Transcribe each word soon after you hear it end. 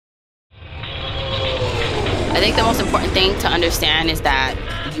I think the most important thing to understand is that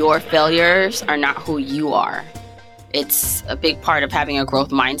your failures are not who you are. It's a big part of having a growth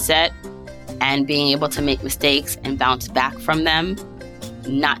mindset and being able to make mistakes and bounce back from them.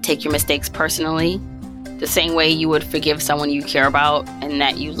 Not take your mistakes personally. The same way you would forgive someone you care about and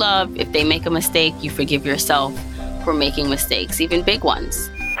that you love. If they make a mistake, you forgive yourself for making mistakes, even big ones.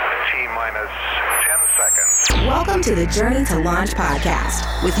 T-minus 10 seconds. Welcome to the Journey to Launch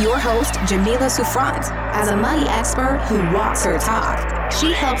podcast with your host, Jamila Souffrant. As a money expert who walks her talk,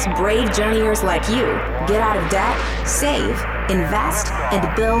 she helps brave journeyers like you get out of debt, save, invest,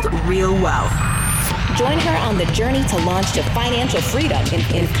 and build real wealth. Join her on the journey to launch to financial freedom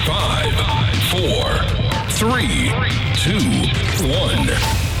in 5, 4, 3, 2, 1.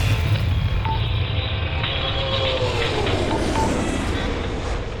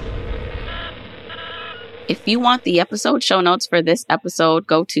 If you want the episode show notes for this episode,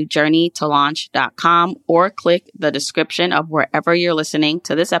 go to journeytolaunch.com or click the description of wherever you're listening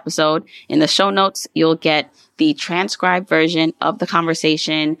to this episode. In the show notes, you'll get the transcribed version of the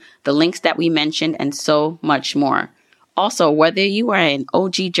conversation, the links that we mentioned, and so much more. Also, whether you are an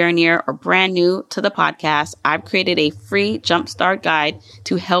OG journeyer or brand new to the podcast, I've created a free jumpstart guide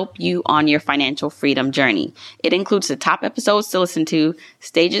to help you on your financial freedom journey. It includes the top episodes to listen to,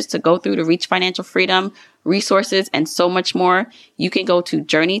 stages to go through to reach financial freedom, resources, and so much more. You can go to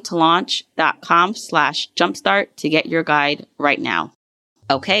journeytolaunch.com/jumpstart to get your guide right now.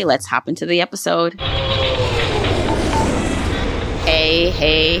 Okay, let's hop into the episode.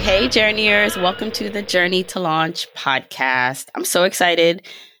 Hey, journeyers. Welcome to the Journey to Launch podcast. I'm so excited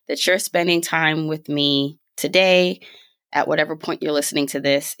that you're spending time with me today at whatever point you're listening to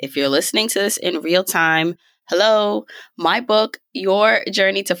this. If you're listening to this in real time, hello. My book, Your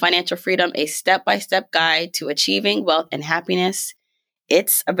Journey to Financial Freedom, a step-by-step guide to achieving wealth and happiness.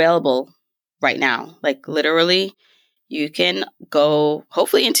 It's available right now. Like literally, you can go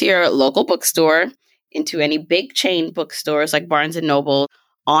hopefully into your local bookstore, into any big chain bookstores like Barnes & Noble,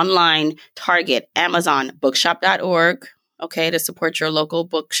 online, Target, Amazon, bookshop.org, okay, to support your local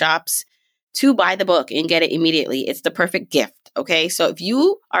bookshops, to buy the book and get it immediately. It's the perfect gift, okay? So if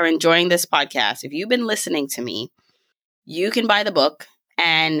you are enjoying this podcast, if you've been listening to me, you can buy the book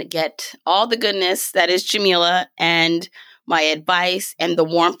and get all the goodness that is Jamila and my advice and the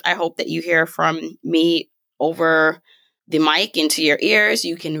warmth I hope that you hear from me over the mic into your ears.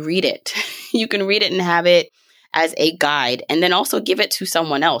 You can read it. You can read it and have it as a guide, and then also give it to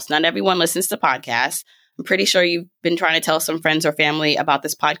someone else. Not everyone listens to podcasts. I'm pretty sure you've been trying to tell some friends or family about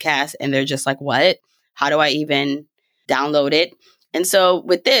this podcast, and they're just like, what? How do I even download it? And so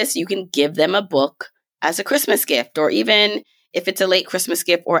with this, you can give them a book as a Christmas gift, or even if it's a late Christmas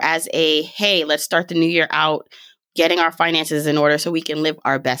gift, or as a, hey, let's start the new year out getting our finances in order so we can live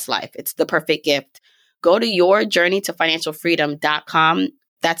our best life. It's the perfect gift. Go to yourjourneytofinancialfreedom.com.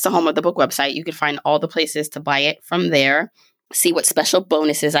 That's the home of the book website. You can find all the places to buy it from there. See what special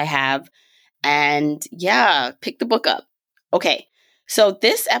bonuses I have. And yeah, pick the book up. Okay, so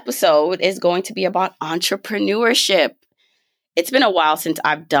this episode is going to be about entrepreneurship. It's been a while since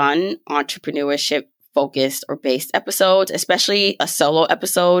I've done entrepreneurship focused or based episodes, especially a solo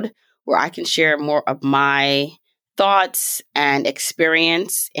episode where I can share more of my thoughts and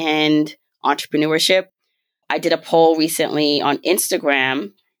experience in entrepreneurship. I did a poll recently on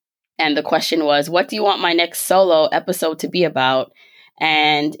Instagram, and the question was, what do you want my next solo episode to be about?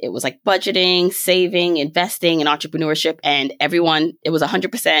 And it was like budgeting, saving, investing, and entrepreneurship. And everyone, it was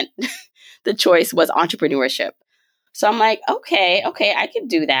 100%. The choice was entrepreneurship. So I'm like, okay, I can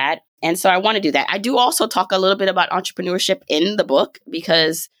do that. And so I want to do that. I do also talk a little bit about entrepreneurship in the book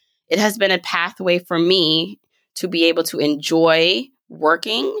because it has been a pathway for me to be able to enjoy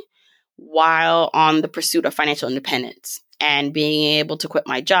working while on the pursuit of financial independence, and being able to quit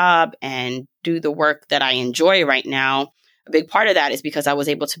my job and do the work that I enjoy right now. A big part of that is because I was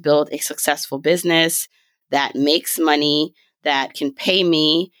able to build a successful business that makes money, that can pay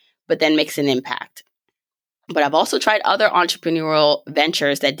me, but then makes an impact. But I've also tried other entrepreneurial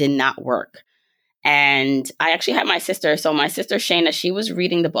ventures that did not work. And I actually had my sister. So my sister, Shayna, she was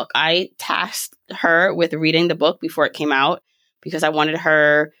reading the book. I tasked her with reading the book before it came out because I wanted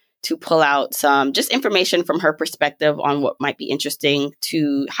her to pull out some just information from her perspective on what might be interesting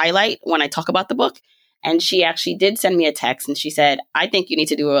to highlight when I talk about the book. And she actually did send me a text and she said, I think you need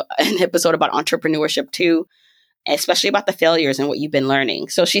to do an episode about entrepreneurship too, especially about the failures and what you've been learning.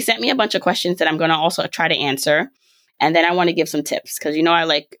 So she sent me a bunch of questions that I'm going to also try to answer. And then I want to give some tips because, you know, I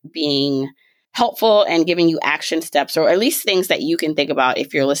like being helpful and giving you action steps, or at least things that you can think about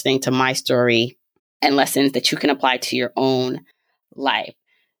if you're listening to my story and lessons that you can apply to your own life.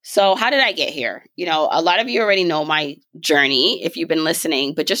 So how did I get here? A lot of you already know my journey if you've been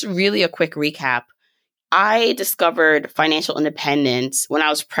listening, but just really a quick recap. I discovered financial independence when I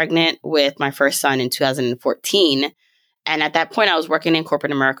was pregnant with my first son in 2014. And at that point, I was working in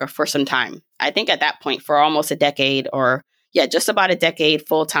corporate America for some time. I think at that point for almost a decade just about a decade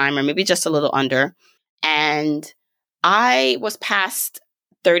full time, or maybe just a little under. And I was past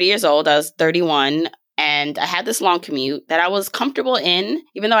 30 years old. I was 31. And I had this long commute that I was comfortable in,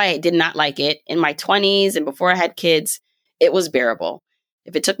 even though I did not like it. In my 20s and before I had kids, it was bearable.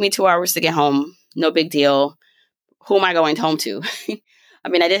 If it took me 2 hours to get home, no big deal. Who am I going home to? I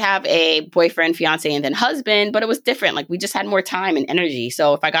mean, I did have a boyfriend, fiance, and then husband, but it was different. Like we just had more time and energy.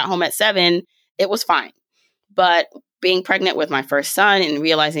 So if I got home at 7, it was fine. But being pregnant with my first son and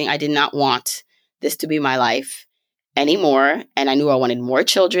realizing I did not want this to be my life anymore, and I knew I wanted more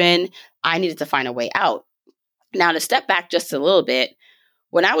children, I needed to find a way out. Now, to step back just a little bit,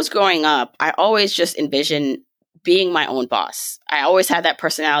 when I was growing up, I always just envisioned being my own boss. I always had that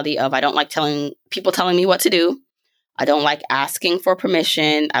personality of I don't like people telling me what to do. I don't like asking for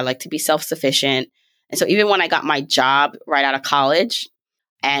permission. I like to be self-sufficient. And so even when I got my job right out of college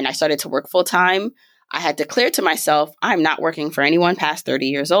and I started to work full time, I had declared to myself, I'm not working for anyone past 30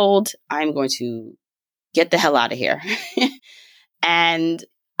 years old. I'm going to get the hell out of here. And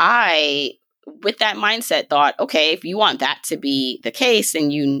I, with that mindset, thought, okay, if you want that to be the case,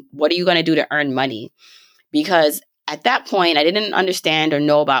 then what are you going to do to earn money? Because at that point, I didn't understand or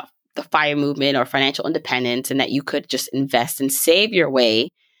know about the FIRE movement or financial independence and that you could just invest and save your way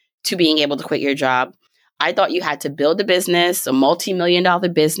to being able to quit your job. I thought you had to build a business, a multi-million-dollar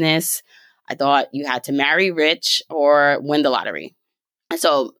business. I thought you had to marry rich or win the lottery. And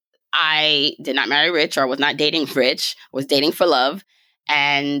so I did not marry rich or was not dating rich, was dating for love,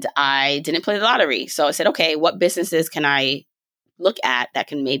 and I didn't play the lottery. So I said, okay, what businesses can I look at that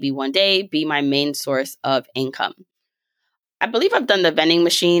can maybe one day be my main source of income? I believe I've done the vending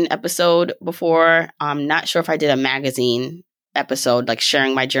machine episode before. I'm not sure if I did a magazine episode, like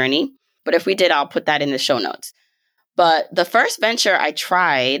sharing my journey. But if we did, I'll put that in the show notes. But the first venture I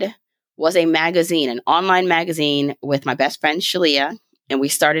tried was a magazine, an online magazine with my best friend, Shalia. And we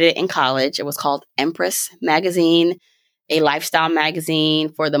started it in college. It was called Empress Magazine, a lifestyle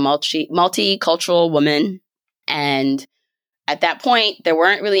magazine for the multicultural woman. And at that point, there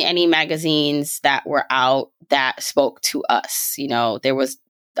weren't really any magazines that were out that spoke to us. There was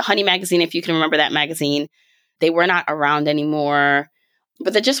the Honey magazine, if you can remember that magazine. They were not around anymore.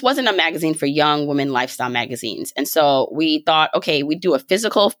 But there just wasn't a magazine for young women lifestyle magazines. And so we thought, okay, we'd do a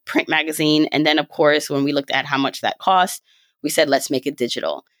physical print magazine. And then, of course, when we looked at how much that cost, we said, let's make it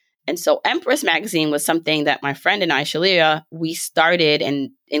digital. And so Empress Magazine was something that my friend and I, Shalia, we started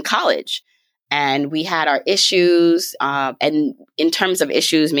in college. And we had our issues, and in terms of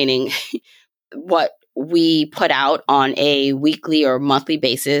issues, meaning what we put out on a weekly or monthly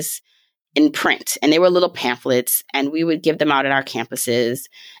basis in print. And they were little pamphlets, and we would give them out at our campuses,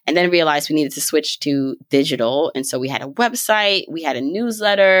 and then realized we needed to switch to digital. And so we had a website, we had a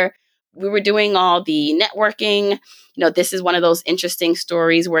newsletter, we were doing all the networking. This is one of those interesting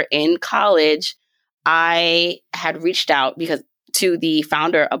stories where in college, I had reached out to the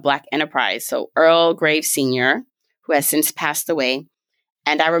founder of Black Enterprise, so Earl Graves Sr., who has since passed away.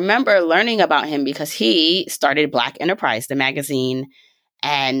 And I remember learning about him because he started Black Enterprise, the magazine.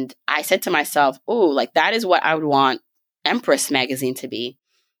 And I said to myself, that is what I would want Empress Magazine to be.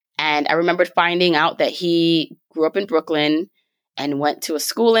 And I remembered finding out that he grew up in Brooklyn and went to a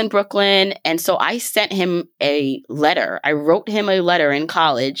school in Brooklyn. And so I sent him a letter. I wrote him a letter in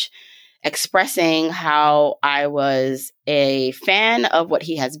college expressing how I was a fan of what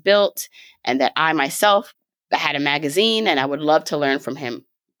he has built and that I myself had a magazine and I would love to learn from him.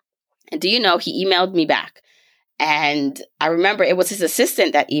 And do you know, he emailed me back. And I remember it was his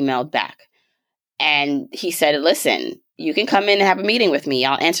assistant that emailed back. And he said, listen, you can come in and have a meeting with me.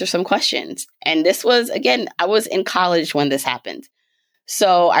 I'll answer some questions. And this was, again, I was in college when this happened.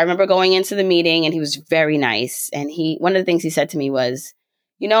 So I remember going into the meeting and he was very nice. And one of the things he said to me was,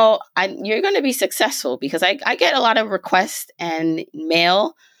 you're going to be successful because I get a lot of requests and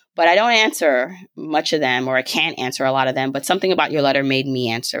mail, but I don't answer much of them, or I can't answer a lot of them. But something about your letter made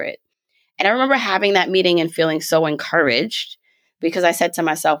me answer it. And I remember having that meeting and feeling so encouraged because I said to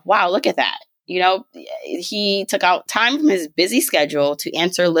myself, wow, look at that. He took out time from his busy schedule to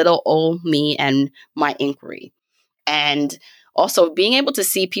answer little old me and my inquiry. And also being able to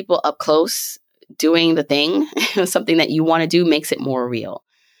see people up close doing the thing, something that you want to do, makes it more real.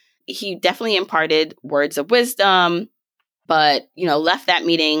 He definitely imparted words of wisdom, but, left that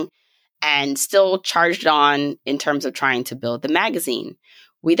meeting and still charged on in terms of trying to build the magazine.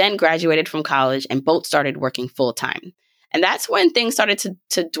 We then graduated from college and both started working full time. And that's when things started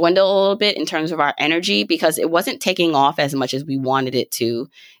to dwindle a little bit in terms of our energy because it wasn't taking off as much as we wanted it to.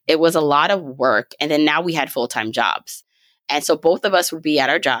 It was a lot of work. And then now we had full-time jobs. And so both of us would be at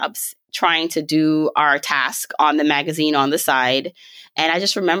our jobs trying to do our task on the magazine on the side. And I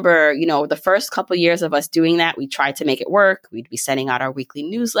just remember, the first couple of years of us doing that, we tried to make it work. We'd be sending out our weekly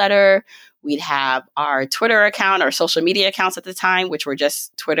newsletter. We'd have our Twitter account, our social media accounts at the time, which were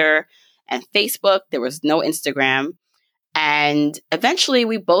just Twitter and Facebook. There was no Instagram. And eventually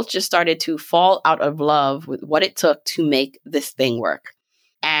we both just started to fall out of love with what it took to make this thing work.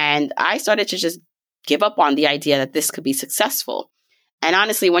 And I started to just give up on the idea that this could be successful. And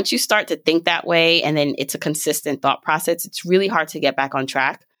honestly, once you start to think that way, and then it's a consistent thought process, it's really hard to get back on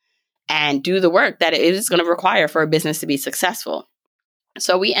track and do the work that it is going to require for a business to be successful.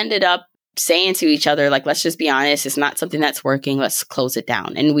 So we ended up saying to each other, like, let's just be honest, it's not something that's working. Let's close it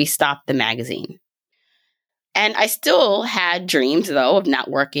down. And we stopped the magazine. And I still had dreams, though, of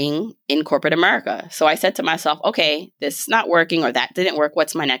not working in corporate America. So I said to myself, okay, this is not working or that didn't work.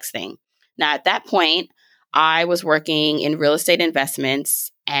 What's my next thing? Now, at that point, I was working in real estate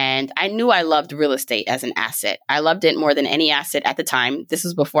investments and I knew I loved real estate as an asset. I loved it more than any asset at the time. This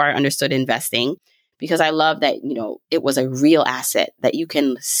was before I understood investing because I loved that, it was a real asset that you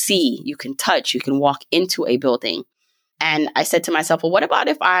can see, you can touch, you can walk into a building. And I said to myself, well, what about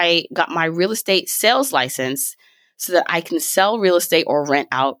if I got my real estate sales license so that I can sell real estate or rent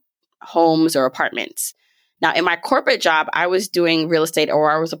out homes or apartments? Now, in my corporate job, I was doing real estate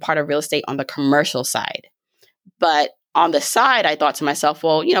or I was a part of real estate on the commercial side. But on the side, I thought to myself,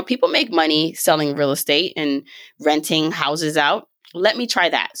 well, people make money selling real estate and renting houses out. Let me try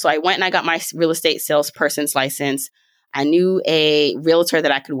that. So I went and I got my real estate salesperson's license. I knew a realtor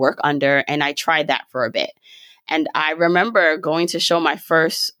that I could work under, and I tried that for a bit. And I remember going to show my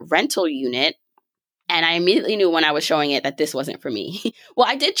first rental unit, and I immediately knew when I was showing it that this wasn't for me. Well,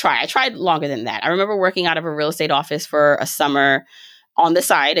 I did try. I tried longer than that. I remember working out of a real estate office for a summer on the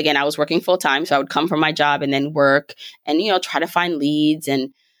side. Again, I was working full time, so I would come from my job and then work and, try to find leads.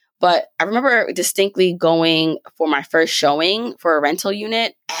 But I remember distinctly going for my first showing for a rental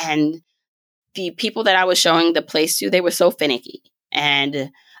unit, and the people that I was showing the place to, they were so finicky.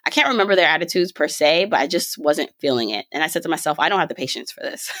 And I can't remember their attitudes per se, but I just wasn't feeling it. And I said to myself, I don't have the patience for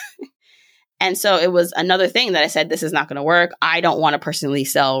this. And so it was another thing that I said, this is not going to work. I don't want to personally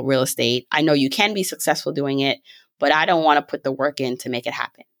sell real estate. I know you can be successful doing it, but I don't want to put the work in to make it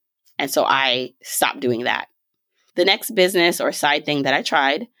happen. And so I stopped doing that. The next business or side thing that I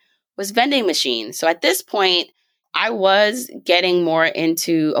tried was vending machines. So at this point, I was getting more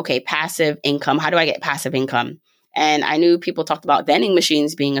into, passive income. How do I get passive income? And I knew people talked about vending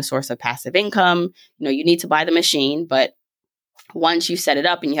machines being a source of passive income. You need to buy the machine, but once you set it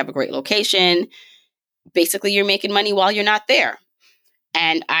up and you have a great location, basically you're making money while you're not there.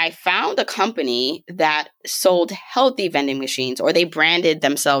 And I found a company that sold healthy vending machines, or they branded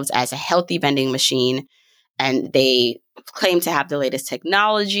themselves as a healthy vending machine. And they claimed to have the latest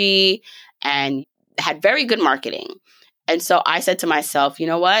technology and had very good marketing. And so I said to myself, you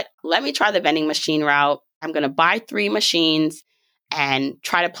know what? Let me try the vending machine route. I'm going to buy 3 machines and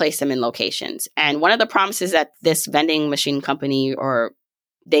try to place them in locations. And one of the promises that this vending machine company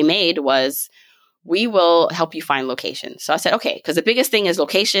they made was, we will help you find locations. So I said, okay, because the biggest thing is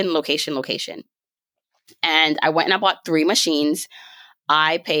location, location, location. And I went and I bought 3 machines.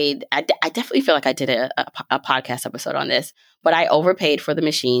 I definitely feel like I did a podcast episode on this, but I overpaid for the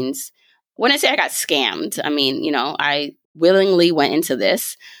machines. When I say I got scammed, I mean, I willingly went into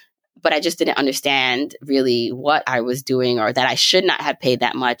this, but I just didn't understand really what I was doing, or that I should not have paid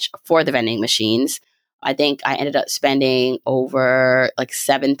that much for the vending machines. I think I ended up spending over like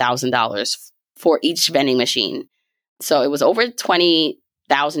 $7,000 for each vending machine. So it was over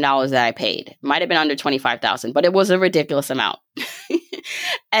 $20,000 that I paid. It might have been under $25,000, but it was a ridiculous amount.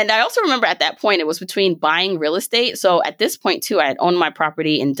 And I also remember at that point, it was between buying real estate. So at this point too, I had owned my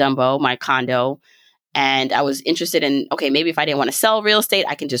property in Dumbo, my condo. And I was interested in, maybe if I didn't want to sell real estate,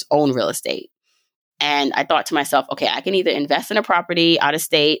 I can just own real estate. And I thought to myself, I can either invest in a property out of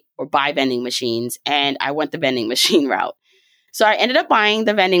state or buy vending machines. And I went the vending machine route. So I ended up buying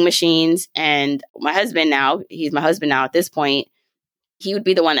the vending machines, and my husband now, he's my husband now at this point, he would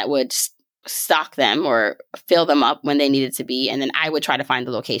be the one that would stock them or fill them up when they needed to be. And then I would try to find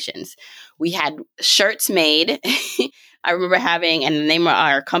the locations. We had shirts made. I remember having, and the name of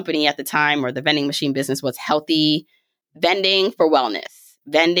our company at the time, or the vending machine business, was Healthy Vending for Wellness.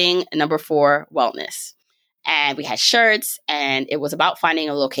 Vending, number 4, wellness. And we had shirts, and it was about finding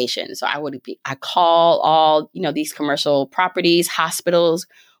a location. So I call all, these commercial properties, hospitals.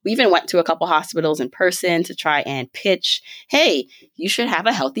 We even went to a couple hospitals in person to try and pitch, hey, you should have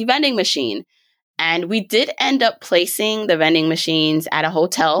a healthy vending machine. And we did end up placing the vending machines at a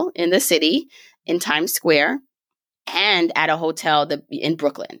hotel in the city in Times Square and at a hotel in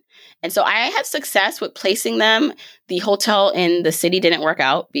Brooklyn. And so I had success with placing them. The hotel in the city didn't work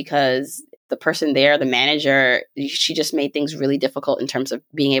out because the person there, the manager, she just made things really difficult in terms of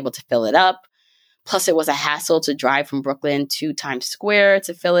being able to fill it up. Plus, it was a hassle to drive from Brooklyn to Times Square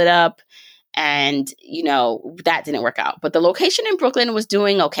to fill it up. And, that didn't work out. But the location in Brooklyn was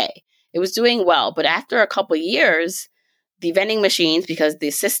doing okay. It was doing well. But after a couple of years, the vending machines, because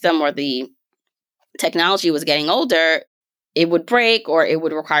the system or the technology was getting older, it would break or it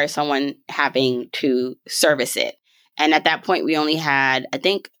would require someone having to service it. And at that point, we only had, I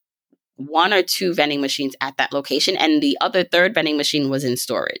think, 1 or 2 vending machines at that location, and the other third vending machine was in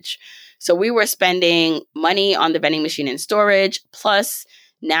storage. So we were spending money on the vending machine in storage, plus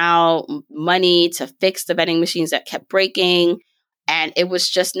now money to fix the vending machines that kept breaking. And it was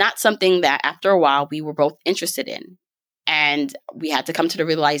just not something that after a while we were both interested in. And we had to come to the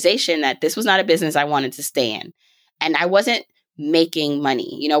realization that this was not a business I wanted to stay in. And I wasn't making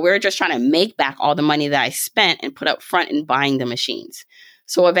money. We were just trying to make back all the money that I spent and put up front in buying the machines.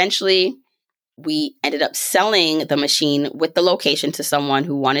 So eventually we ended up selling the machine with the location to someone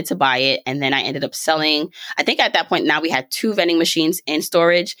who wanted to buy it. And then I ended up selling, I think at that point now we had 2 vending machines in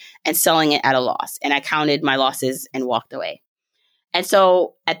storage and selling it at a loss. And I counted my losses and walked away. And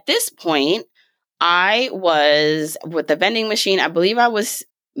so at this point, I was with the vending machine, I believe I was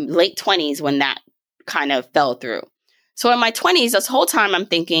late 20s when that kind of fell through. So in my 20s, this whole time I'm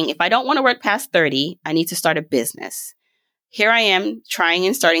thinking, if I don't want to work past 30, I need to start a business. Here I am trying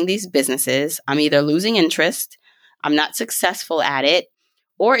and starting these businesses. I'm either losing interest, I'm not successful at it,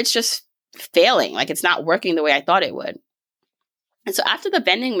 or it's just failing. Like it's not working the way I thought it would. And so after the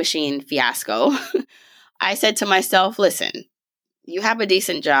vending machine fiasco, I said to myself, listen, you have a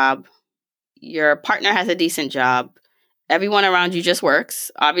decent job. Your partner has a decent job. Everyone around you just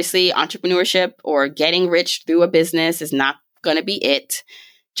works. Obviously, entrepreneurship or getting rich through a business is not going to be it.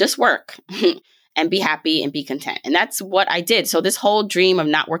 Just work. And be happy and be content. And that's what I did. So this whole dream of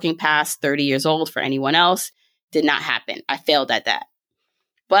not working past 30 years old for anyone else did not happen. I failed at that.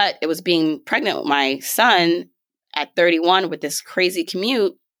 But it was being pregnant with my son at 31 with this crazy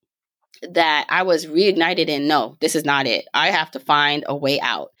commute that I was reignited in, no, this is not it. I have to find a way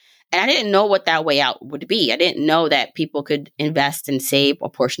out. And I didn't know what that way out would be. I didn't know that people could invest and save a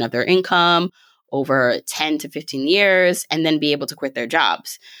portion of their income over 10 to 15 years and then be able to quit their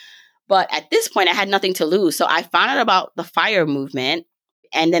jobs. But at this point, I had nothing to lose. So I found out about the FIRE movement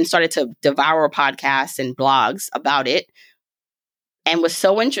and then started to devour podcasts and blogs about it and was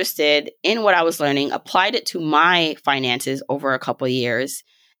so interested in what I was learning, applied it to my finances over a couple of years.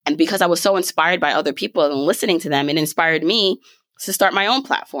 And because I was so inspired by other people and listening to them, it inspired me to start my own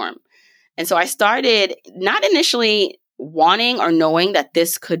platform. And so I started not initially wanting or knowing that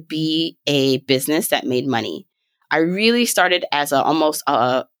this could be a business that made money. I really started as almost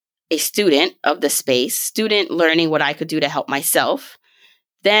a student of the space, student learning what I could do to help myself.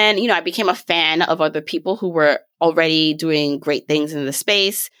 Then, I became a fan of other people who were already doing great things in the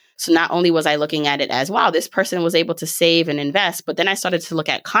space. So not only was I looking at it as, wow, this person was able to save and invest, but then I started to look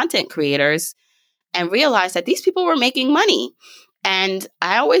at content creators and realized that these people were making money. And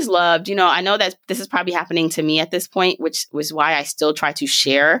I always loved, I know that this is probably happening to me at this point, which was why I still try to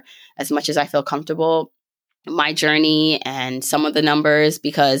share as much as I feel comfortable my journey and some of the numbers,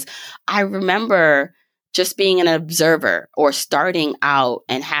 because I remember just being an observer or starting out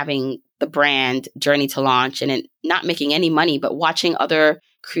and having the brand Journey to Launch and it not making any money, but watching other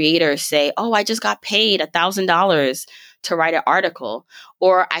creators say, oh, I just got paid $1,000 to write an article.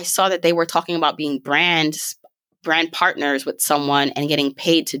 Or I saw that they were talking about being brand partners with someone and getting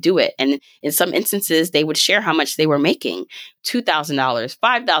paid to do it. And in some instances, they would share how much they were making, $2,000,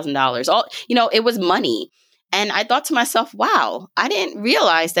 $5,000, all, it was money. And I thought to myself, wow, I didn't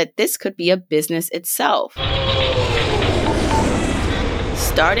realize that this could be a business itself.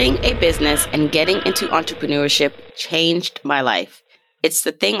 Starting a business and getting into entrepreneurship changed my life. It's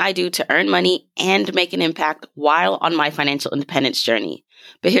the thing I do to earn money and make an impact while on my financial independence journey.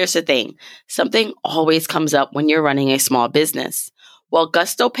 But here's the thing. Something always comes up when you're running a small business. Well,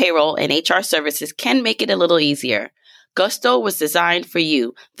 Gusto Payroll and HR Services can make it a little easier. Gusto was designed for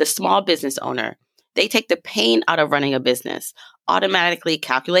you, the small business owner. They take the pain out of running a business, automatically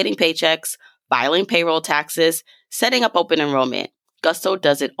calculating paychecks, filing payroll taxes, setting up open enrollment. Gusto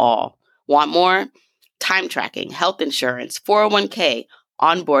does it all. Want more? time tracking, health insurance, 401k,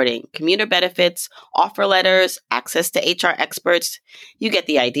 onboarding, commuter benefits, offer letters, access to HR experts. You get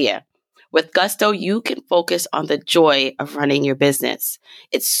the idea. With Gusto, you can focus on the joy of running your business.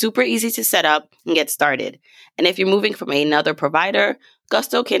 It's super easy to set up and get started. And if you're moving from another provider,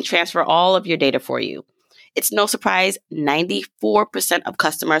 Gusto can transfer all of your data for you. It's no surprise, 94% of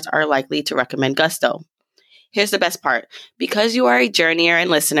customers are likely to recommend Gusto. Here's the best part. Because you are a journeyer and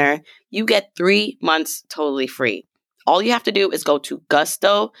listener, you get 3 months totally free. All you have to do is go to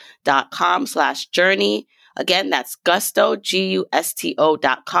gusto.com/journey. Again, that's gusto,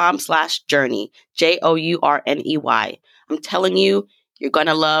 gusto.com/journey, JOURNEY. I'm telling you, you're going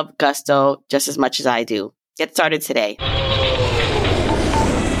to love Gusto just as much as I do. Get started today.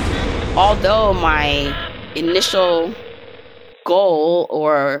 Although my initial goal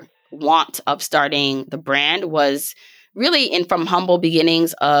or want of starting the brand was really from humble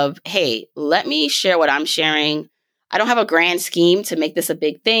beginnings of, hey, let me share what I'm sharing. I don't have a grand scheme to make this a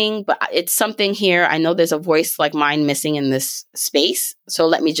big thing, but it's something here. I know there's a voice like mine missing in this space. So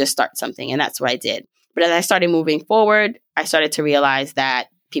let me just start something. And that's what I did. But as I started moving forward, I started to realize that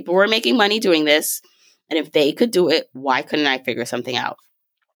people were making money doing this. And if they could do it, why couldn't I figure something out?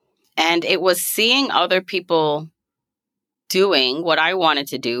 And it was seeing other people doing what I wanted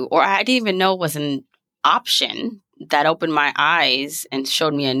to do, or I didn't even know was an option, that opened my eyes and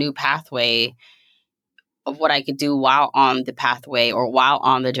showed me a new pathway of what I could do while on the pathway or while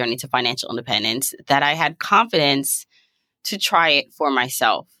on the journey to financial independence, that I had confidence to try it for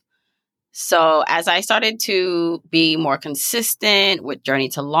myself. So as I started to be more consistent with Journey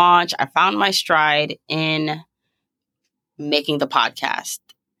to Launch, I found my stride in making the podcast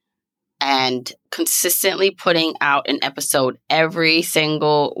and consistently putting out an episode every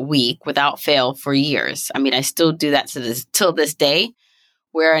single week without fail for years. I mean, I still do that till this day,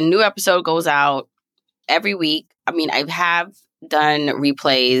 where a new episode goes out every week. I mean, I have done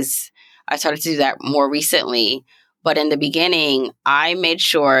replays. I started to do that more recently. But in the beginning, I made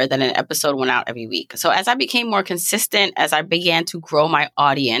sure that an episode went out every week. So as I became more consistent, as I began to grow my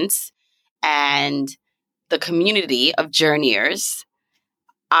audience and the community of journeyers,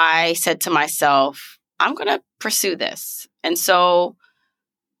 I said to myself, I'm going to pursue this. And so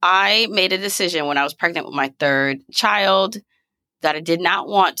I made a decision when I was pregnant with my third child that I did not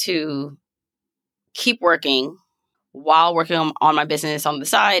want to keep working while working on my business on the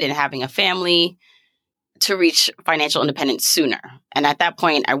side and having a family to reach financial independence sooner. And at that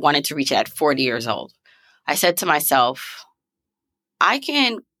point, I wanted to reach it at 40 years old. I said to myself, I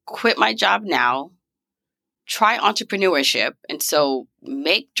can quit my job now, try entrepreneurship, and so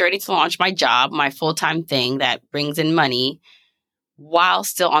make Journey to Launch my job, my full-time thing that brings in money while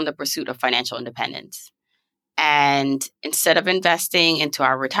still on the pursuit of financial independence. And instead of investing into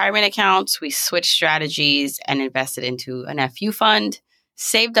our retirement accounts, we switched strategies and invested into an FU fund,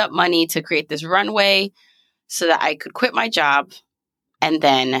 saved up money to create this runway so that I could quit my job and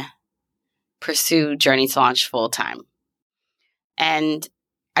then pursue Journey to Launch full-time. And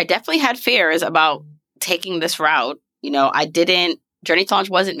I definitely had fears about taking this route. Journey to Launch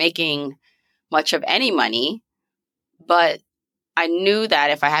wasn't making much of any money, but I knew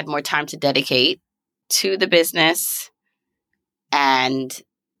that if I had more time to dedicate to the business and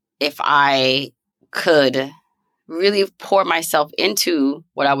if I could really pour myself into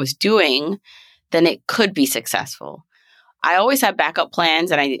what I was doing, then it could be successful. I always have backup plans,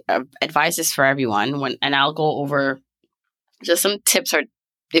 and I advise this for everyone. And I'll go over just some tips, or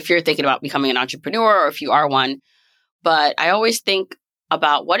if you're thinking about becoming an entrepreneur or if you are one. But I always think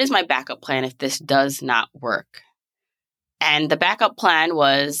about, what is my backup plan if this does not work? And the backup plan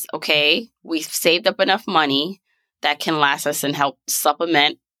was, okay, we've saved up enough money that can last us and help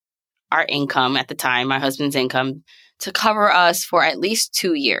supplement our income at the time, my husband's income, to cover us for at least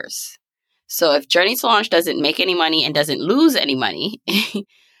 2 years. So if Journey to Launch doesn't make any money and doesn't lose any money,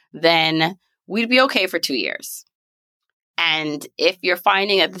 then we'd be okay for 2 years. And if you're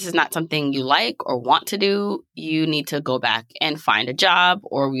finding that this is not something you like or want to do, you need to go back and find a job,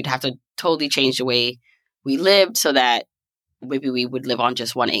 or we'd have to totally change the way we lived so that maybe we would live on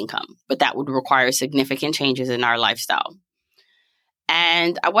just one income. But that would require significant changes in our lifestyle.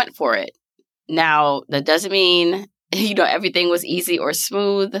 And I went for it. Now, that doesn't mean, everything was easy or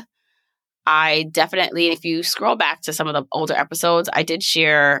smooth. I definitely, if you scroll back to some of the older episodes, I did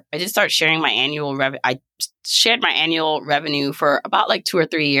start sharing my annual revenue. I shared my annual revenue for about like 2 or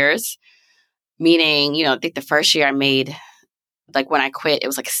 3 years, meaning, I think the first year I made, like when I quit, it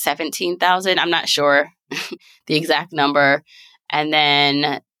was like 17,000. I'm not sure the exact number. And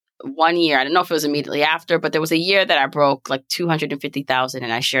then one year, I don't know if it was immediately after, but there was a year that I broke like 250,000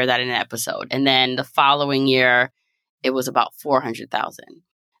 and I shared that in an episode. And then the following year, it was about 400,000.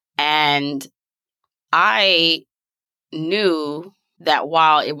 And I knew that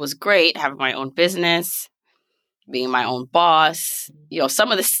while it was great having my own business, being my own boss,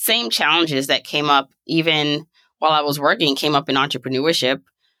 some of the same challenges that came up even while I was working came up in entrepreneurship,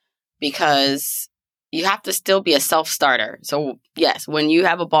 because you have to still be a self-starter. So yes, when you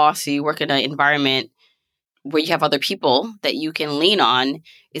have a boss, you work in an environment where you have other people that you can lean on,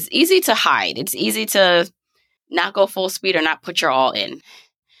 it's easy to hide. It's easy to not go full speed or not put your all in.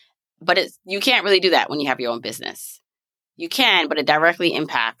 But you can't really do that when you have your own business. You can, but it directly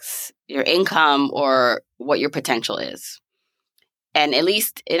impacts your income or what your potential is. And at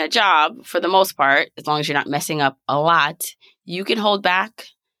least in a job, for the most part, as long as you're not messing up a lot, you can hold back,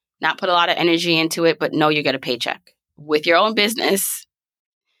 not put a lot of energy into it, but know you get a paycheck. With your own business,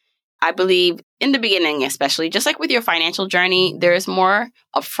 I believe in the beginning, especially, just like with your financial journey, there's more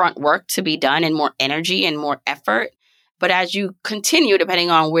upfront work to be done and more energy and more effort. But as you continue,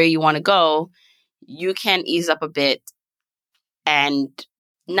 depending on where you want to go, you can ease up a bit and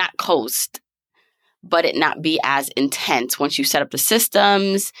not coast, but it not be as intense. Once you set up the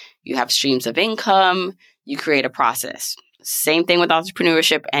systems, you have streams of income, you create a process. Same thing with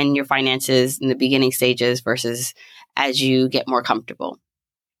entrepreneurship and your finances in the beginning stages versus as you get more comfortable.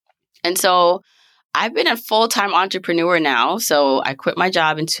 And so I've been a full-time entrepreneur now. So I quit my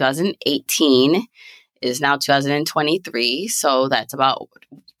job in 2018. It is now 2023. So that's about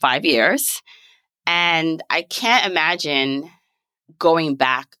 5 years. And I can't imagine going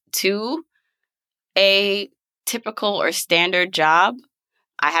back to a typical or standard job.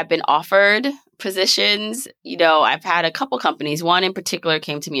 I have been offered positions. I've had a couple companies. One in particular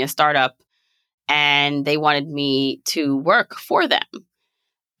came to me, a startup, and they wanted me to work for them.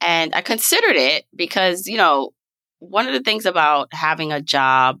 And I considered it because, one of the things about having a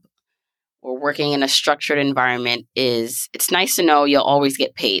job or working in a structured environment is it's nice to know you'll always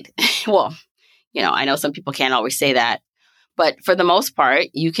get paid. Well, I know some people can't always say that, but for the most part,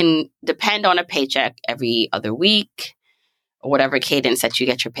 you can depend on a paycheck every other week or whatever cadence that you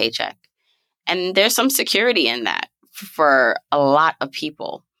get your paycheck. And there's some security in that for a lot of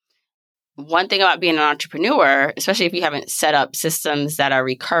people. One thing about being an entrepreneur, especially if you haven't set up systems that are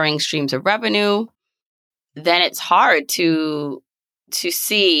recurring streams of revenue, then it's hard to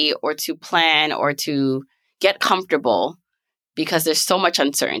see or to plan or to get comfortable because there's so much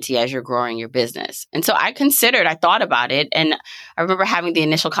uncertainty as you're growing your business. And so I thought about it, and I remember having the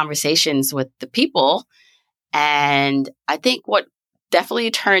initial conversations with the people. And I think what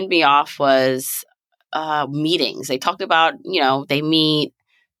definitely turned me off was meetings. They talked about, they meet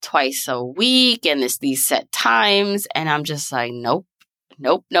twice a week and it's these set times. And I'm just like, nope.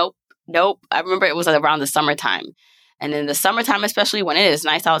 I remember it was around the summertime. And in the summertime, especially when it is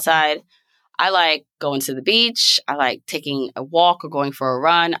nice outside, I like going to the beach. I like taking a walk or going for a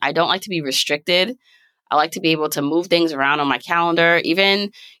run. I don't like to be restricted. I like to be able to move things around on my calendar.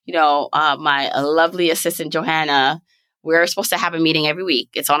 Even, my lovely assistant, Johanna, we're supposed to have a meeting every week.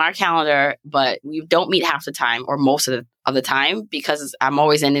 It's on our calendar, but we don't meet half the time or most of the time because I'm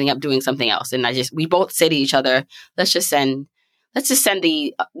always ending up doing something else. And we both say to each other, let's just send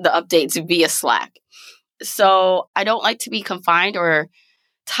the updates via Slack. So I don't like to be confined or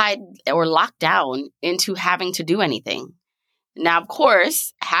tied or locked down into having to do anything. Now, of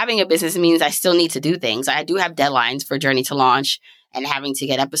course, having a business means I still need to do things. I do have deadlines for Journey to Launch and having to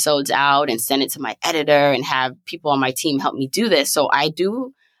get episodes out and send it to my editor and have people on my team help me do this. So I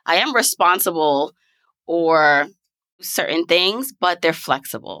am responsible for certain things, but they're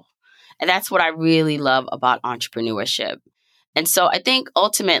flexible. And that's what I really love about entrepreneurship. And so I think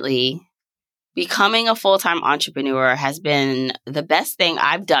ultimately becoming a full-time entrepreneur has been the best thing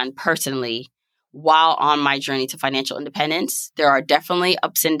I've done personally while on my journey to financial independence. There are definitely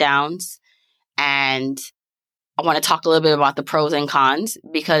ups and downs, and I want to talk a little bit about the pros and cons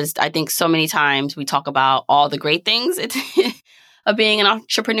because I think so many times we talk about all the great things of being an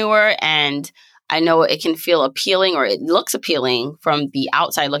entrepreneur, and I know it can feel appealing or it looks appealing from the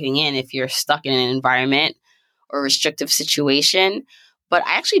outside looking in if you're stuck in an environment or restrictive situation. But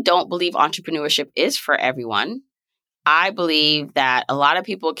I actually don't believe entrepreneurship is for everyone. I believe that a lot of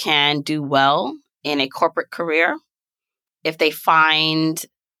people can do well in a corporate career if they find,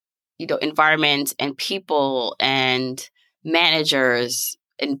 environments and people and managers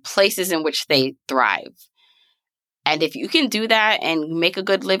and places in which they thrive. And if you can do that and make a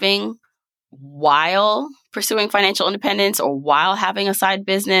good living while pursuing financial independence or while having a side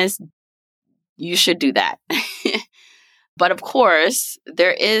business, you should do that. But of course,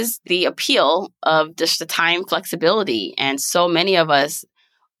 there is the appeal of just the time flexibility. And so many of us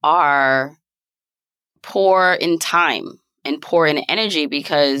are poor in time and poor in energy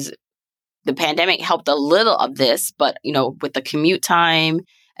because the pandemic helped a little of this. But, with the commute time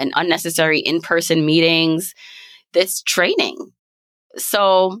and unnecessary in-person meetings, that's draining.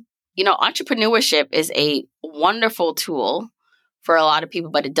 So, entrepreneurship is a wonderful tool for a lot of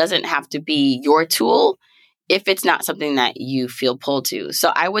people, but it doesn't have to be your tool if it's not something that you feel pulled to.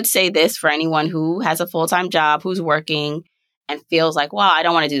 So I would say this for anyone who has a full-time job, who's working and feels like, well, I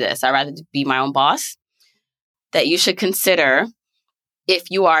don't want to do this. I'd rather be my own boss, that you should consider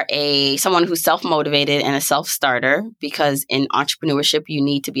if you are someone who's self-motivated and a self-starter, because in entrepreneurship, you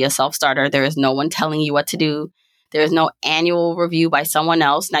need to be a self-starter. There is no one telling you what to do. There is no annual review by someone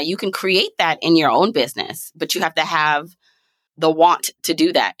else. Now, you can create that in your own business, but you have to have the want to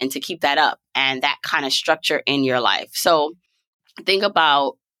do that and to keep that up and that kind of structure in your life. So think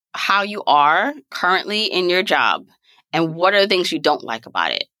about how you are currently in your job and what are the things you don't like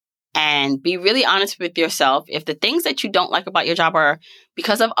about it. And be really honest with yourself. If the things that you don't like about your job are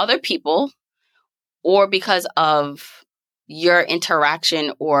because of other people or because of your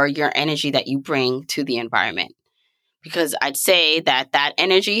interaction or your energy that you bring to the environment, because I'd say that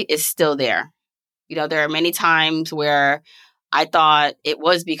energy is still there. There are many times where I thought it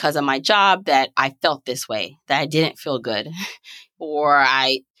was because of my job that I felt this way, that I didn't feel good, or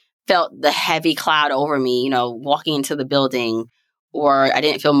I felt the heavy cloud over me, walking into the building, or I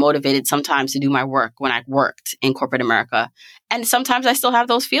didn't feel motivated sometimes to do my work when I worked in corporate America. And sometimes I still have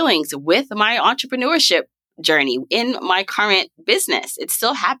those feelings with my entrepreneurship journey in my current business. It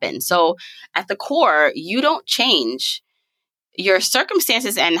still happens. So at the core, you don't change. Your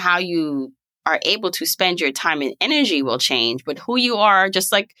circumstances and how you are able to spend your time and energy will change, but who you are,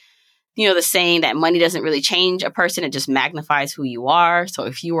 just like, the saying that money doesn't really change a person, it just magnifies who you are. So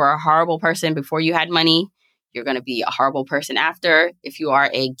if you were a horrible person before you had money, you're going to be a horrible person after. If you are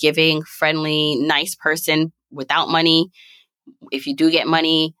a giving, friendly, nice person without money, if you do get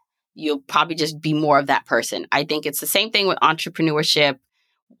money, you'll probably just be more of that person. I think it's the same thing with entrepreneurship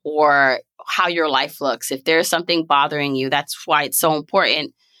or how your life looks. If there's something bothering you, that's why it's so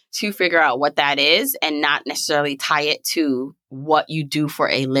important to figure out what that is and not necessarily tie it to what you do for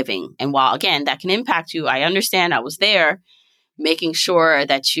a living. And while, again, that can impact you, I understand, I was there, making sure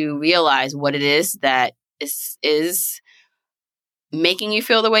that you realize what it is that is making you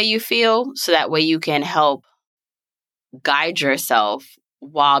feel the way you feel, so that way you can help guide yourself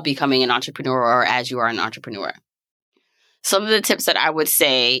while becoming an entrepreneur or as you are an entrepreneur. Some of the tips that I would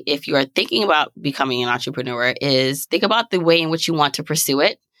say if you are thinking about becoming an entrepreneur is think about the way in which you want to pursue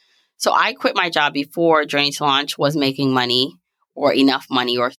it. So I quit my job before Journey to Launch was making money or enough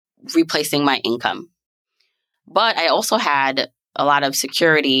money or replacing my income. But I also had a lot of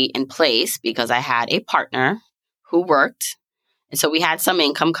security in place because I had a partner who worked. And so we had some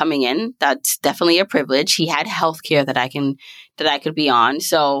income coming in. That's definitely a privilege. He had healthcare that I could be on.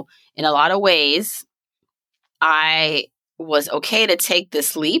 So in a lot of ways, I was okay to take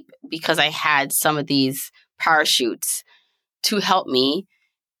this leap because I had some of these parachutes to help me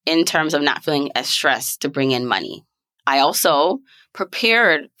in terms of not feeling as stressed to bring in money. I also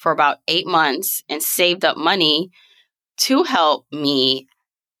prepared for about 8 months and saved up money to help me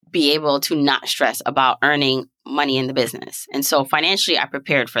be able to not stress about earning money in the business. And so financially, I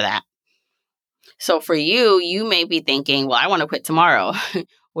prepared for that. So for you may be thinking, well, I want to quit tomorrow,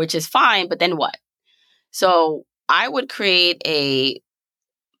 which is fine, but then what? So I would create a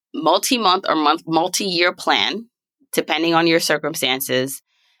multi-month or multi-year plan, depending on your circumstances,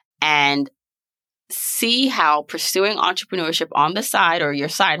 and see how pursuing entrepreneurship on the side or your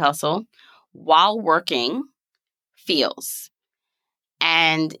side hustle while working feels.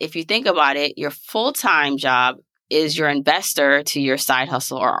 And if you think about it, your full-time job is your investor to your side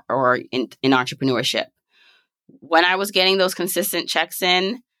hustle or in entrepreneurship. When I was getting those consistent checks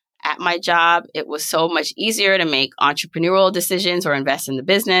in at my job, it was so much easier to make entrepreneurial decisions or invest in the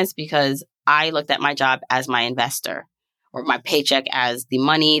business because I looked at my job as my investor or my paycheck as the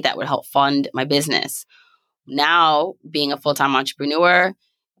money that would help fund my business. Now, being a full-time entrepreneur,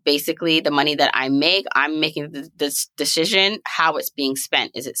 basically the money that I make, I'm making this decision how it's being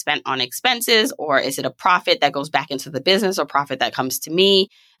spent. Is it spent on expenses or is it a profit that goes back into the business or profit that comes to me?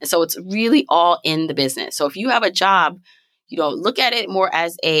 And so it's really all in the business. So if you have a job, look at it more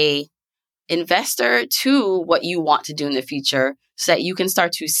as a investor to what you want to do in the future so that you can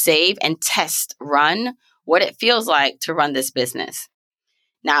start to save and run what it feels like to run this business.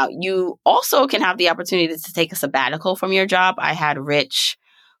 Now, you also can have the opportunity to take a sabbatical from your job. I had Rich,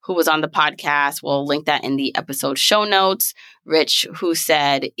 who was on the podcast. We'll link that in the episode show notes. Rich, who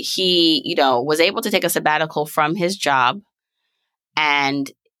said he, was able to take a sabbatical from his job.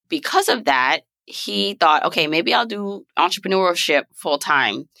 And because of that, he thought, okay, maybe I'll do entrepreneurship full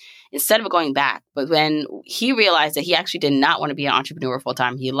time instead of going back. But when he realized that he actually did not want to be an entrepreneur full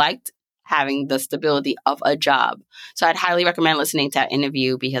time, he liked having the stability of a job. So I'd highly recommend listening to that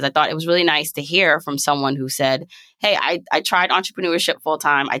interview because I thought it was really nice to hear from someone who said, hey, I tried entrepreneurship full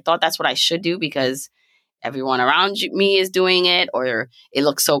time. I thought that's what I should do because everyone around me is doing it, or it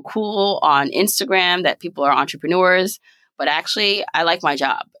looks so cool on Instagram that people are entrepreneurs. But actually, I like my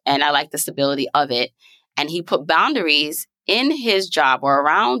job and I like the stability of it. And he put boundaries in his job or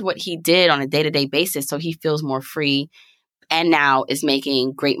around what he did on a day-to-day basis so he feels more free and now is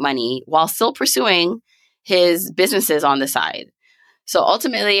making great money while still pursuing his businesses on the side. So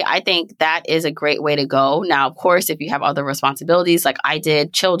ultimately, I think that is a great way to go. Now, of course, if you have other responsibilities like I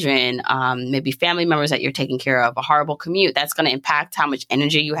did, children, maybe family members that you're taking care of, a horrible commute, that's going to impact how much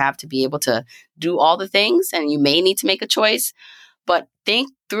energy you have to be able to do all the things. And you may need to make a choice, but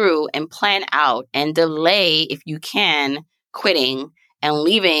think through and plan out and delay, if you can, quitting and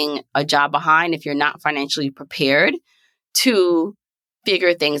leaving a job behind if you're not financially prepared to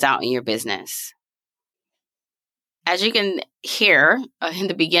figure things out in your business. As you can hear in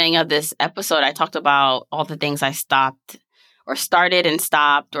the beginning of this episode, I talked about all the things I stopped or started and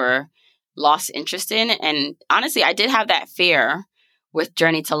stopped or lost interest in. And honestly, I did have that fear with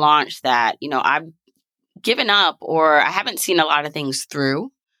Journey to Launch that, I've given up or I haven't seen a lot of things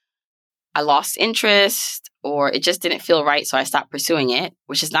through. I lost interest or it just didn't feel right. So I stopped pursuing it,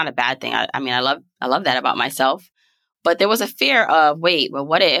 which is not a bad thing. I love that about myself. But there was a fear of,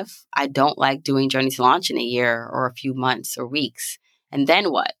 what if I don't like doing Journey to Launch in a year or a few months or weeks? And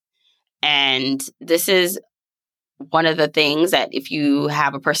then what? And this is one of the things that if you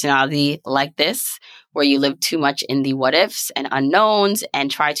have a personality like this, where you live too much in the what ifs and unknowns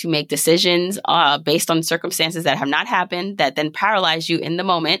and try to make decisions based on circumstances that have not happened, that then paralyze you in the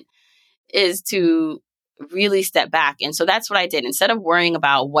moment, is to really step back. And so that's what I did. Instead of worrying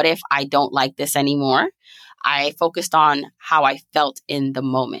about what if I don't like this anymore, I focused on how I felt in the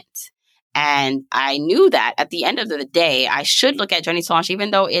moment. And I knew that at the end of the day, I should look at Journey to Launch,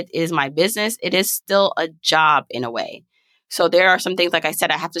 even though it is my business, it is still a job in a way. So there are some things, like I said,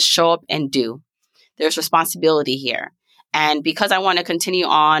 I have to show up and do. There's responsibility here. And because I want to continue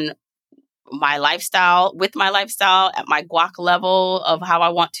on my lifestyle at my guac level of how I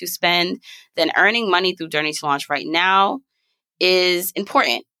want to spend, then earning money through Journey to Launch right now is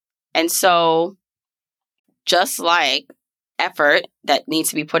important. And so just like effort that needs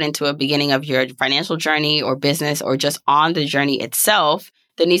to be put into a beginning of your financial journey or business or just on the journey itself,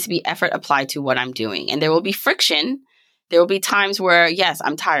 there needs to be effort applied to what I'm doing. And there will be friction. There will be times where, yes,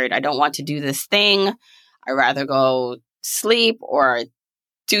 I'm tired. I don't want to do this thing. I'd rather go sleep or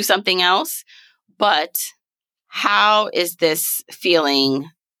do something else. But how is this feeling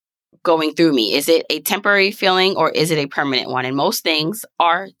going through me? Is it a temporary feeling or is it a permanent one? And most things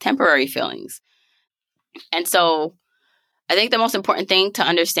are temporary feelings. And so I think the most important thing to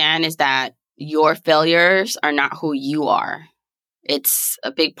understand is that your failures are not who you are. It's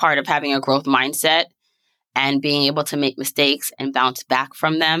a big part of having a growth mindset and being able to make mistakes and bounce back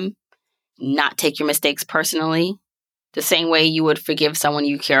from them, not take your mistakes personally. The same way you would forgive someone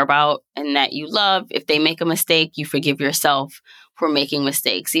you care about and that you love. If they make a mistake, you forgive yourself for making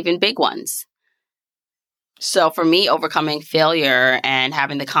mistakes, even big ones. So for me, overcoming failure and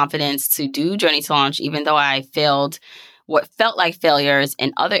having the confidence to do Journey to Launch, even though I failed what felt like failures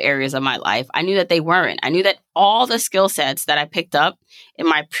in other areas of my life, I knew that they weren't. I knew that all the skill sets that I picked up in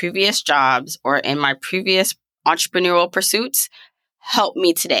my previous jobs or in my previous entrepreneurial pursuits helped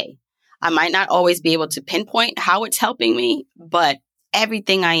me today. I might not always be able to pinpoint how it's helping me, but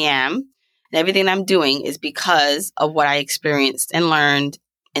everything I am and everything I'm doing is because of what I experienced and learned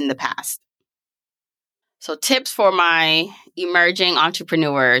in the past. So tips for my emerging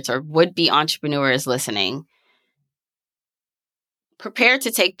entrepreneurs or would-be entrepreneurs listening. Prepare to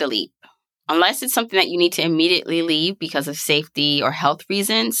take the leap. Unless it's something that you need to immediately leave because of safety or health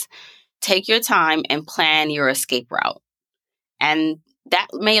reasons, take your time and plan your escape route. And that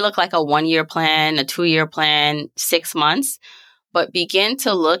may look like a 1-year plan, a 2-year plan, 6 months, but begin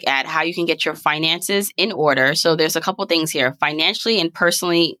to look at how you can get your finances in order. So there's a couple things here, financially and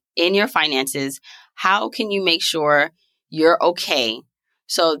personally in your finances. How can you make sure you're okay?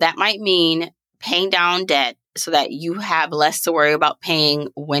 So that might mean paying down debt so that you have less to worry about paying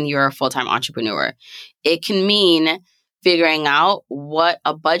when you're a full-time entrepreneur. It can mean figuring out what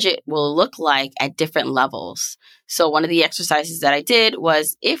a budget will look like at different levels. So one of the exercises that I did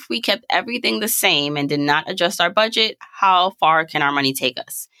was, if we kept everything the same and did not adjust our budget, how far can our money take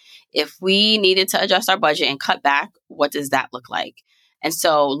us? If we needed to adjust our budget and cut back, what does that look like? And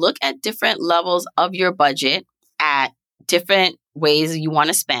so look at different levels of your budget at different ways you want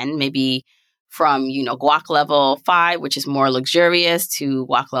to spend, maybe from, guac level 5, which is more luxurious, to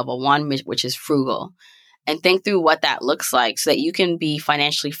guac level 1, which is frugal. And think through what that looks like so that you can be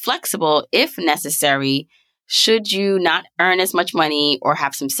financially flexible if necessary, should you not earn as much money or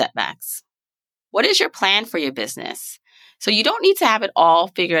have some setbacks. What is your plan for your business? So you don't need to have it all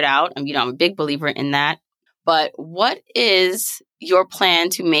figured out. I'm a big believer in that. But what is your plan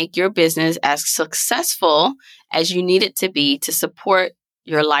to make your business as successful as you need it to be to support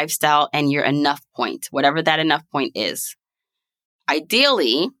your lifestyle and your enough point, whatever that enough point is?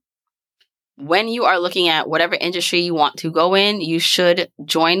 Ideally, when you are looking at whatever industry you want to go in, you should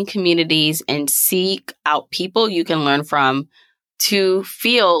join communities and seek out people you can learn from to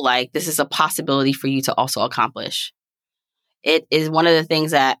feel like this is a possibility for you to also accomplish. It is one of the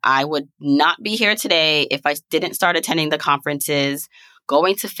things that I would not be here today if I didn't start attending the conferences,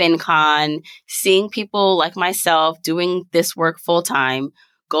 going to FinCon, seeing people like myself doing this work full time,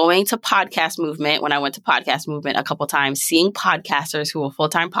 going to Podcast Movement when I went to Podcast Movement a couple times, seeing podcasters who are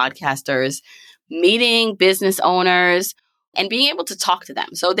full-time podcasters, meeting business owners, and being able to talk to them.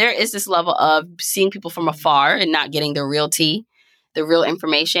 So there is this level of seeing people from afar and not getting the real tea, the real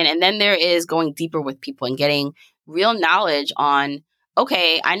information. And then there is going deeper with people and getting real knowledge on,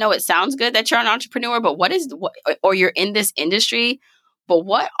 okay, I know it sounds good that you're an entrepreneur, but or you're in this industry, but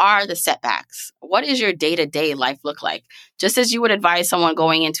what are the setbacks? What does your day-to-day life look like? Just as you would advise someone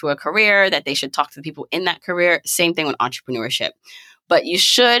going into a career that they should talk to the people in that career, same thing with entrepreneurship. But you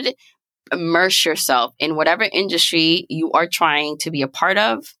should immerse yourself in whatever industry you are trying to be a part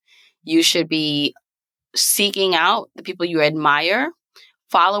of. You should be seeking out the people you admire,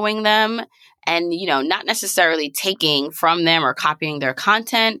 following them, and, not necessarily taking from them or copying their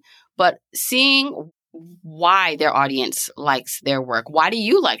content, but seeing why their audience likes their work. Why do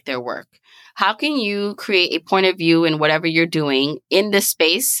you like their work? How can you create a point of view in whatever you're doing in this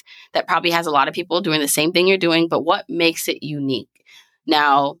space that probably has a lot of people doing the same thing you're doing, but what makes it unique?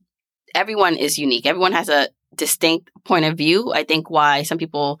 Now, everyone is unique. Everyone has a distinct point of view. I think why some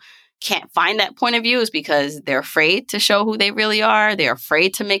people can't find that point of view is because they're afraid to show who they really are. They're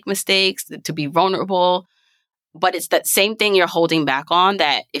afraid to make mistakes, to be vulnerable. But it's that same thing you're holding back on,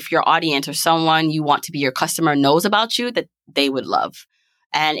 that if your audience or someone you want to be your customer knows about you, that they would love.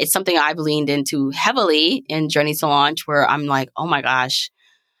 And it's something I've leaned into heavily in Journey to Launch, where I'm like, oh my gosh,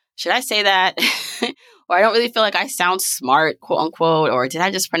 should I say that? Or I don't really feel like I sound smart, quote unquote, or did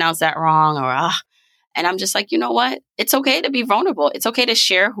I just pronounce that wrong? And I'm just like, you know what? It's okay to be vulnerable. It's okay to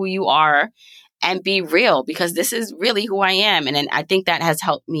share who you are and be real, because this is really who I am. And I think that has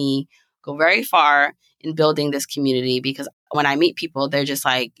helped me go very far in building this community, because when I meet people, they're just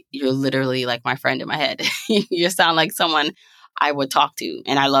like, you're literally like my friend in my head. You sound like someone I would talk to.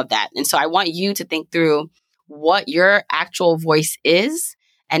 And I love that. And so I want you to think through what your actual voice is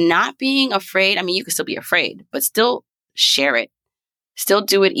and not being afraid. I mean, you can still be afraid, but still share it. Still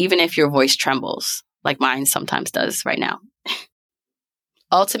do it, even if your voice trembles, like mine sometimes does right now.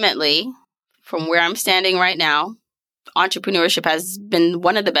 Ultimately, from where I'm standing right now, entrepreneurship has been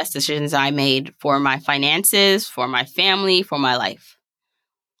one of the best decisions I made for my finances, for my family, for my life.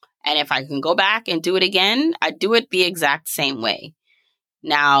 And if I can go back and do it again, I'd do it the exact same way.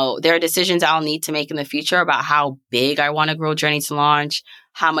 Now, there are decisions I'll need to make in the future about how big I want to grow Journey to Launch,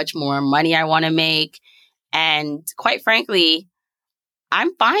 how much more money I want to make. And quite frankly,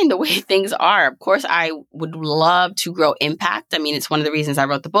 I'm fine the way things are. Of course, I would love to grow impact. I mean, it's one of the reasons I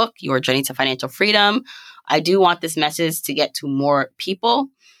wrote the book, Your Journey to Financial Freedom. I do want this message to get to more people,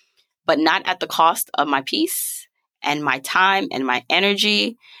 but not at the cost of my peace and my time and my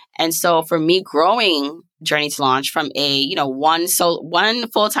energy. And so for me, growing Journey to Launch from one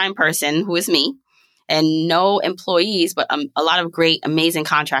full-time person, who is me, and no employees, but a lot of great, amazing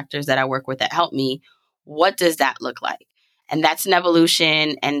contractors that I work with that help me, what does that look like? And that's an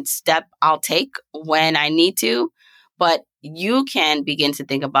evolution and step I'll take when I need to. But you can begin to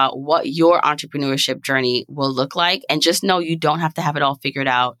think about what your entrepreneurship journey will look like. And just know you don't have to have it all figured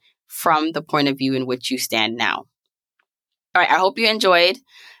out from the point of view in which you stand now. All right, I hope you enjoyed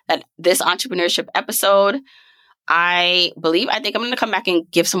this entrepreneurship episode. I think I'm going to come back and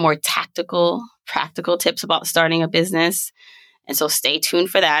give some more tactical, practical tips about starting a business. And so stay tuned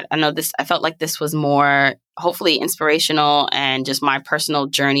for that. I felt like this was more hopefully inspirational and just my personal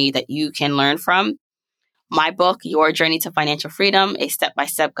journey that you can learn from. My book, Your Journey to Financial Freedom, a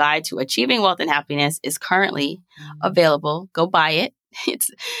step-by-step guide to achieving wealth and happiness, is currently available. Go buy it.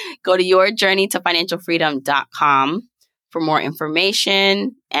 Go to yourjourneytofinancialfreedom.com for more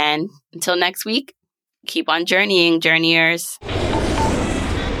information. And until next week, keep on journeying, journeyers.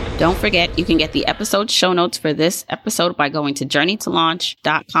 Don't forget, you can get the episode show notes for this episode by going to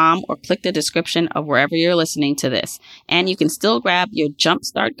journeytolaunch.com or click the description of wherever you're listening to this. And you can still grab your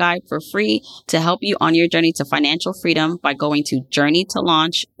Jumpstart Guide for free to help you on your journey to financial freedom by going to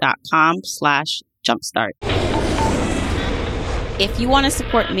journeytolaunch.com/jumpstart. If you want to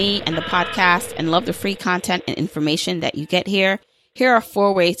support me and the podcast and love the free content and information that you get here are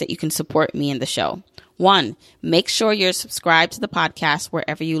 4 ways that you can support me and the show. 1, make sure you're subscribed to the podcast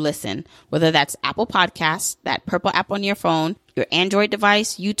wherever you listen, whether that's Apple Podcasts, that purple app on your phone, your Android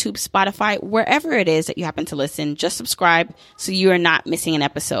device, YouTube, Spotify, wherever it is that you happen to listen, just subscribe so you are not missing an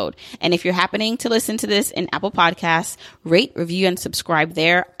episode. And if you're happening to listen to this in Apple Podcasts, rate, review, and subscribe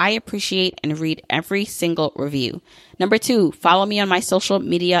there. I appreciate and read every single review. Number 2, follow me on my social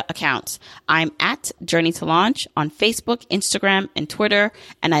media accounts. I'm at Journey to Launch on Facebook, Instagram, and Twitter,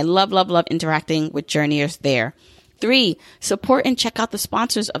 and I love interacting with journeyers there. 3, support and check out the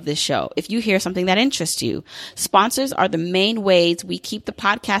sponsors of this show if you hear something that interests you. Sponsors are the main ways we keep the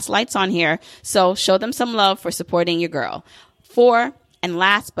podcast lights on here, so show them some love for supporting your girl. 4, and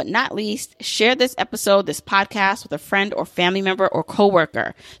last but not least, share this episode, this podcast with a friend or family member or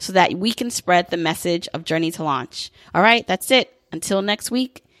coworker so that we can spread the message of Journey to Launch. All right, that's it. Until next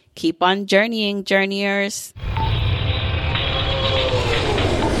week, keep on journeying, journeyers.